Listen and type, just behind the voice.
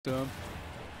to him.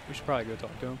 We should probably go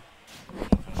talk to him.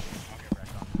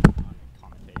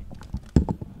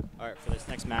 Alright, for this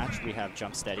next match, we have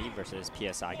Jumpsteady versus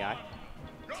PSIguy.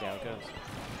 See how it goes.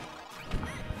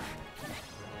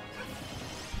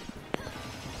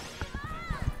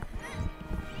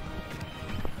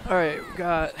 Alright, we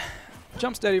got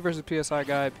Jumpsteady versus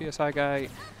PSIguy. PSIguy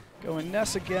going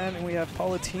Ness again, and we have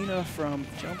Palutena from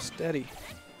Jumpsteady.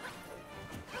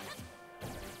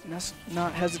 Ness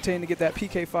not hesitating to get that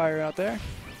PK fire out there.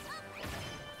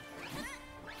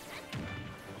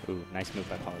 Ooh, nice move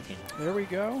by Palutena. There we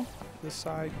go. The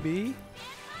side B.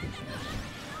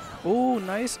 Ooh,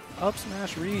 nice up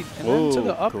smash read. And then to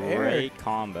the up air. Great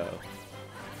combo.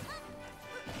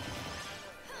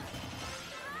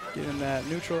 Getting that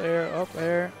neutral air, up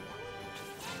air.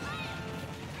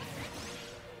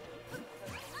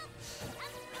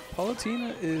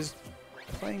 Palutena is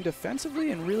playing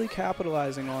defensively and really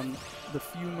capitalizing on the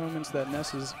few moments that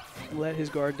Ness has let his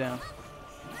guard down.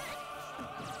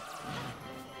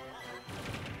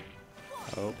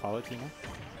 Oh, Palutena.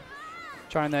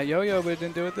 Trying that yo-yo, but it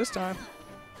didn't do it this time.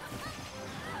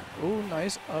 Ooh,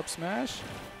 nice up smash,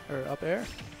 or up air.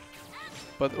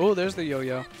 But, oh, there's the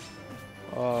yo-yo.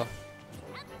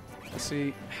 Let's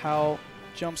see how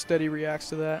Jumpsteady reacts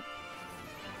to that.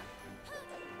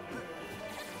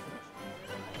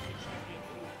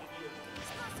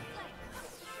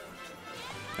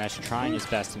 Ness trying his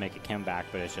best to make a comeback,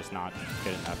 but it's just not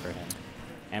good enough for him.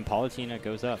 And Palutena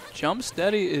goes up.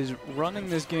 Jumpsteady is running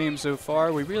this game so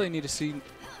far. We really need to see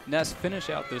Ness finish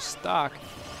out this stock.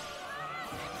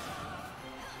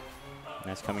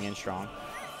 Ness coming in strong.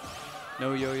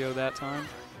 No yo-yo that time.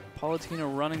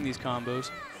 Palutena running these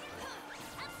combos.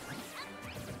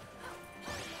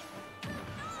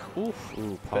 Oof.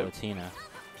 Ooh, Palutena.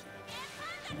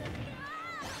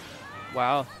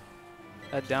 Wow.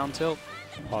 That down tilt.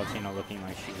 Palutena looking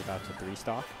like she's about to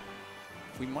 3-stock.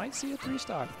 We might see a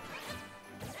 3-stock.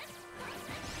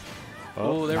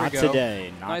 Oh, there we go. Not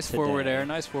today. Not nice today. Forward air.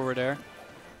 Nice forward air.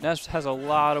 Ness has a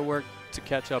lot of work to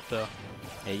catch up, though.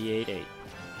 88-8.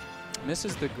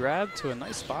 Misses the grab to a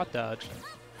nice spot dodge.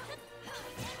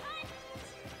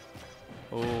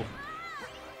 Oh.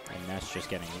 And Ness just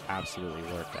getting absolutely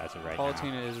worked as of right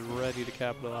Palutena now. is ready to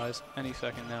capitalize any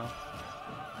second now.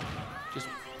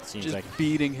 Seems Just like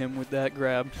beating him with that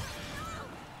grab.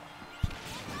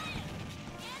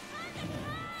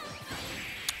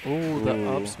 Oh, the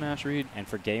up smash read. And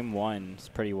for game one, it's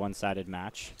a pretty one-sided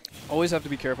match. Always have to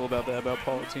be careful about that, about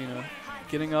Palutena.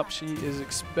 Getting up, she is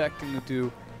expecting to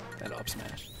do that up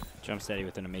smash. Jumpsteady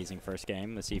with an amazing first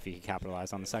game. Let's see if he can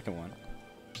capitalize on the second one.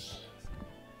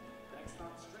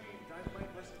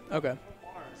 Okay.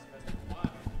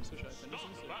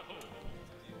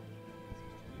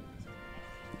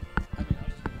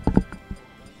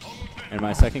 And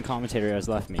my second commentator has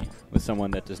left me with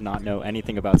someone that does not know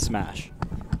anything about Smash.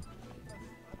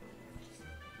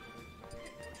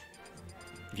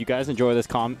 If you guys enjoy this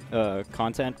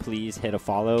content, please hit a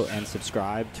follow and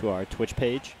subscribe to our Twitch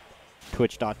page,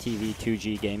 twitch.tv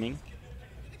 2G Gaming.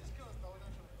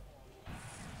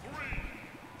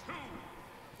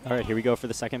 All right, here we go for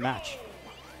the second match.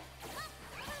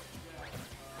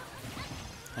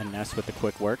 And Ness with the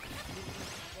quick work.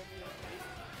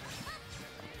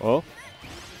 Oh.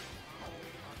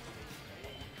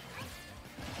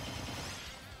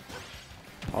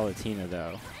 Palutena,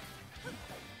 though.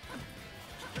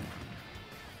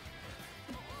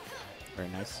 Very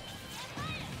nice.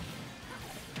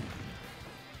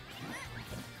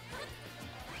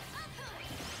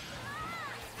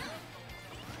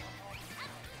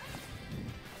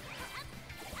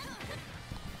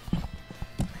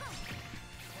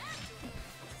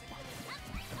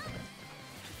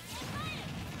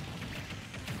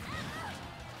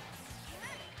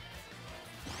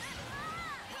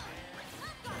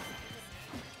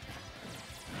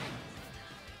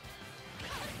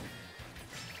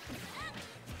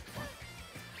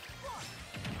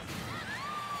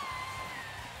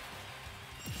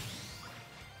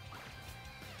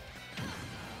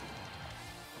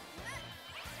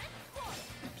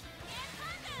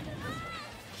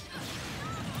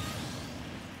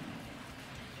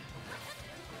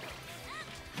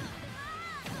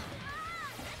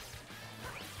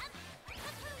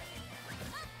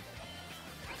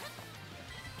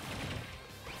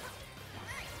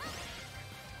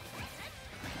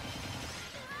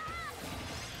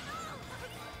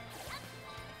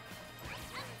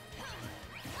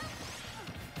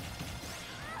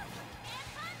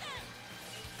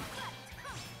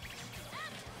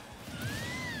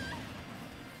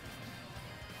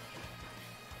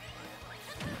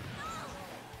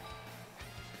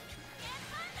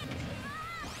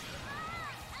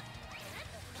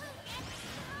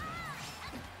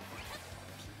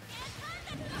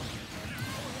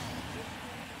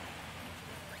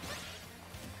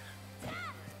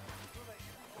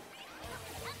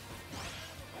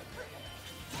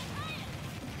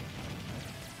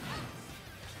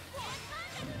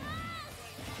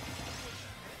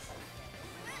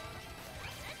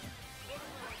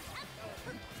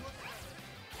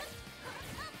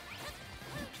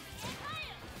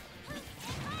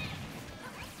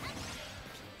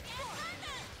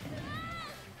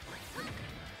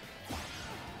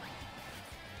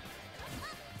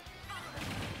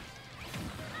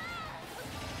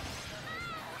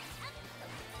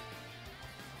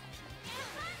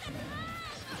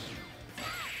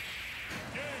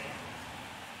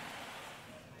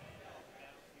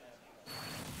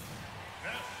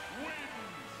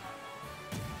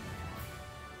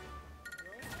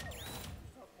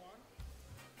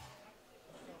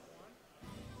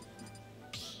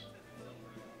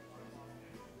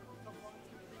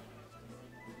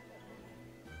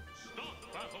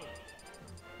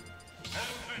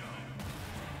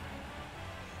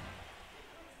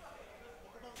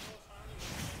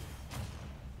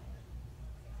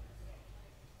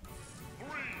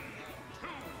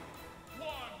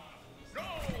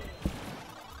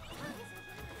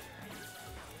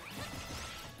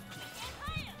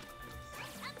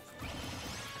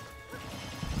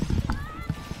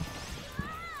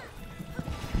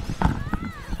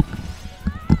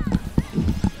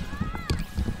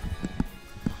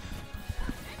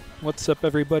 What's up,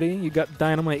 everybody? You got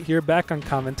Dynamite here, back on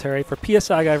commentary for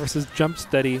PSIguy versus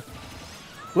Jumpsteady.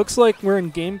 Looks like we're in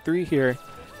Game 3 here.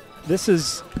 This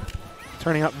is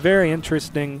turning out very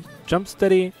interesting.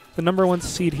 Jumpsteady, the #1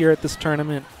 seed here at this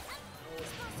tournament.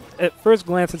 At first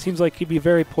glance, it seems like he'd be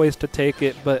very poised to take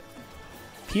it, but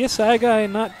PSIguy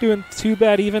not doing too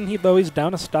bad even, though he's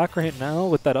down a stock right now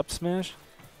with that up smash.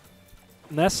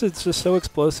 Ness is just so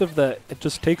explosive that it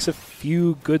just takes a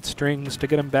few good strings to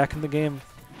get him back in the game.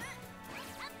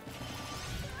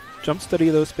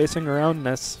 Jumpsteady, though, spacing around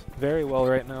Ness very well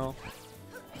right now.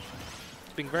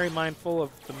 Being very mindful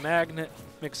of the magnet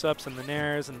mix-ups and the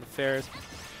nairs and the fairs.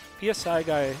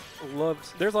 PSIguy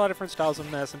loves... There's a lot of different styles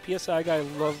of Ness, and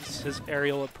PSIguy loves his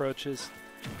aerial approaches.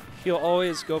 He'll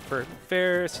always go for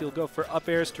fairs, he'll go for up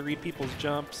airs to read people's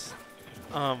jumps.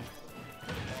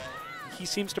 He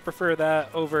seems to prefer that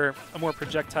over a more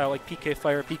projectile like PK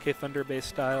Fire, PK Thunder based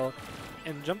style.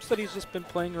 And Jumpsteady's just been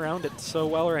playing around it so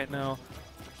well right now.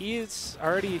 He's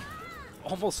already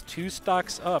almost 2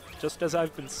 stocks up, just as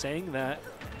I've been saying that.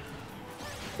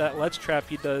 That ledge trap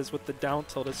he does with the down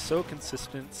tilt is so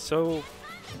consistent, so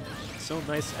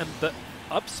nice. And the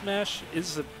up smash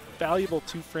is a valuable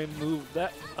 2-frame move.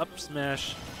 That up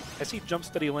smash, I see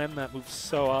Jumpsteady land that move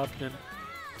so often.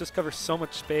 Just covers so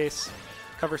much space,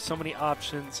 covers so many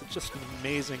options. It's just an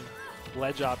amazing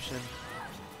ledge option.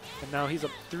 And now he's up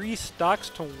 3 stocks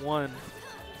to 1.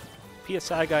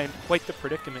 PSIguy in quite the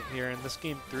predicament here in this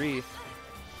Game 3.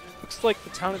 Looks like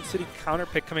the Town and City counter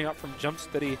pick coming out from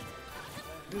Jumpsteady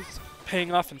is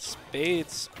paying off in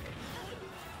spades.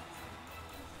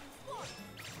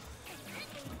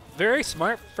 Very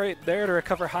smart right there to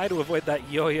recover high to avoid that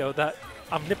yo-yo, that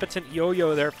omnipotent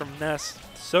yo-yo there from Ness.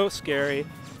 So scary.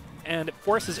 And it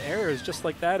forces errors just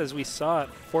like that, as we saw it.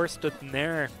 Forced a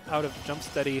nair out of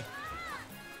Jumpsteady,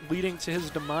 leading to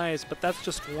his demise. But that's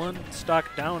just 1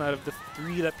 stock down out of the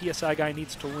 3 that PSIguy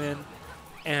needs to win.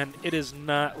 And it is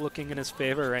not looking in his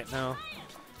favor right now.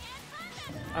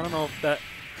 I don't know if that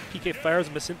PK Fire is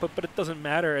misinput, but it doesn't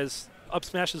matter, as up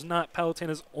smash is not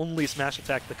Palutena's only smash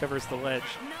attack that covers the ledge.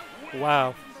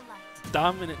 Wow.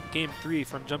 Dominant Game 3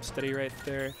 from Jumpsteady right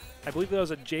there. I believe that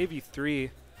was a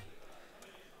JV3.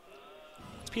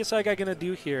 What's PSIguy going to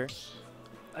do here?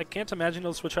 I can't imagine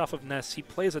he'll switch off of Ness. He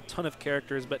plays a ton of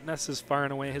characters, but Ness is far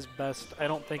and away his best. I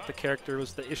don't think the character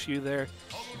was the issue there.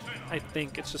 I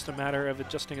think it's just a matter of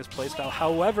adjusting his playstyle.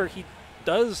 However, he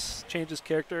does change his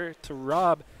character to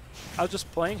Rob. I was just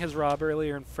playing his Rob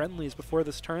earlier in friendlies before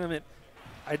this tournament.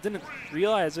 I didn't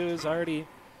realize it was already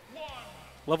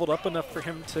leveled up enough for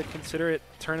him to consider it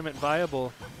tournament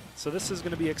viable. So this is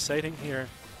going to be exciting here.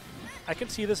 I can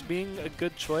see this being a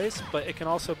good choice, but it can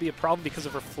also be a problem because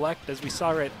of Reflect, as we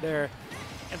saw right there.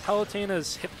 And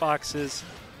Palutena's hitboxes,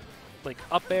 like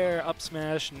up air, up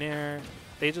smash, nair,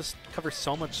 they just cover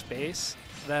so much space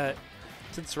that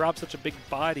since Rob's such a big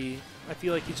body, I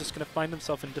feel like he's just going to find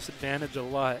himself in disadvantage a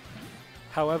lot.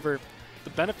 However, the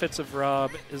benefits of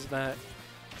Rob is that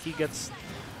he gets,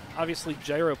 obviously,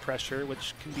 gyro pressure,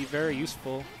 which can be very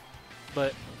useful,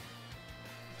 but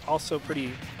also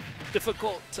pretty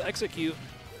difficult to execute.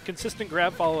 Consistent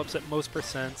grab follow-ups at most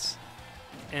percents,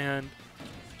 and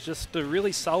just a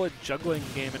really solid juggling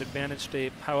game at advantage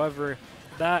state. However,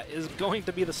 that is going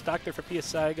to be the stock there for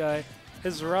PSIguy.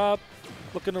 His Rob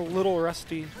looking a little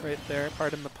rusty right there,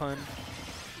 pardon the pun.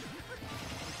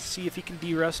 Let's see if he can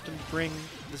de-rust and bring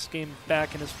this game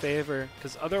back in his favor,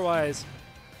 because otherwise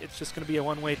it's just going to be a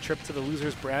one-way trip to the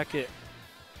loser's bracket.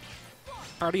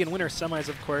 Already in winner semis,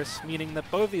 of course, meaning that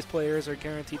both of these players are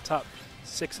guaranteed top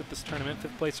 6 at this tournament,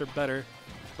 5th place or better.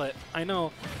 But I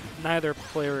know neither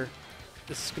player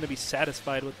is going to be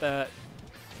satisfied with that.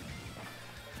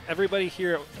 Everybody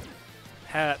here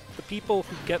the people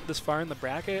who get this far in the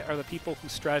bracket are the people who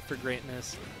strive for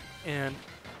greatness. And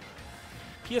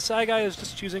PSIguy is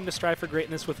just choosing to strive for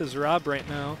greatness with his Rob right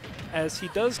now, as he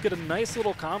does get a nice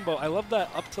little combo. I love that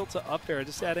up tilt to up air,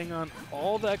 just adding on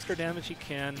all the extra damage he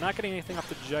can, not getting anything off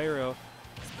the gyro,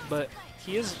 but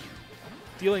he is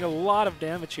dealing a lot of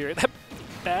damage here. That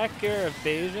back air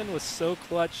evasion was so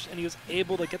clutch, and he was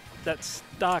able to get that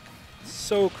stock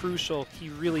so crucial. He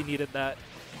really needed that.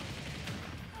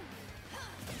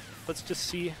 Let's just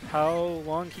see how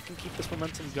long he can keep this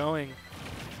momentum going.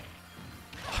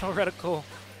 Auto reticle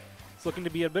is looking to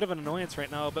be a bit of an annoyance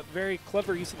right now, but very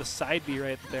clever use of the side B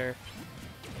right there.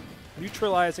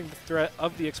 Neutralizing the threat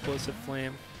of the explosive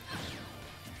flame.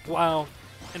 Wow,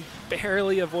 and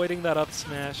barely avoiding that up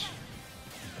smash.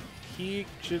 He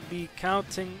should be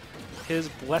counting his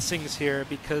blessings here,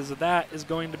 because that is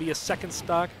going to be a second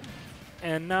stock.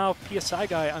 And now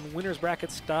PSIguy on winner's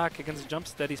bracket stock against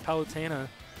Jumpsteady's Palutena.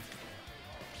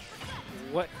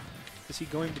 what is he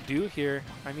going to do here?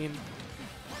 I mean,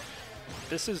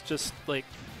 this is just like,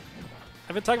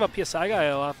 I've been talking about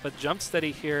PSIguy a lot, but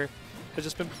Jumpsteady here has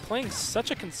just been playing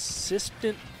such a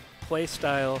consistent play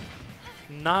style,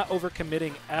 not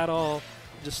overcommitting at all,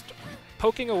 just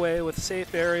poking away with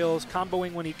safe aerials,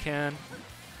 comboing when he can,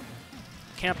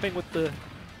 camping with the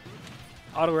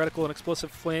auto reticle and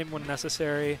explosive flame when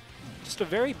necessary. Just a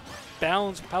very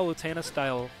balanced Palutena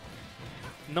style,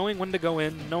 knowing when to go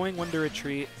in, knowing when to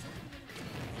retreat,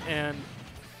 and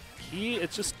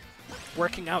it's just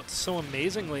working out so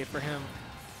amazingly for him.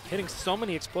 Hitting so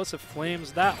many explosive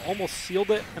flames. That almost sealed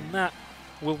it, and that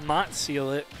will not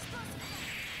seal it.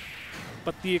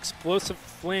 But the explosive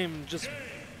flame just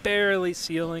barely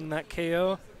sealing that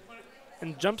KO.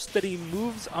 And Jumpsteady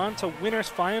moves on to winners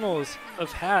finals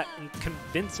of Hat in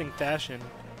convincing fashion.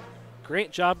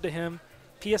 Great job to him.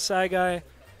 PSIguy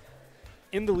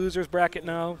in the losers bracket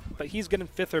now, but he's getting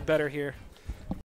 5th or better here.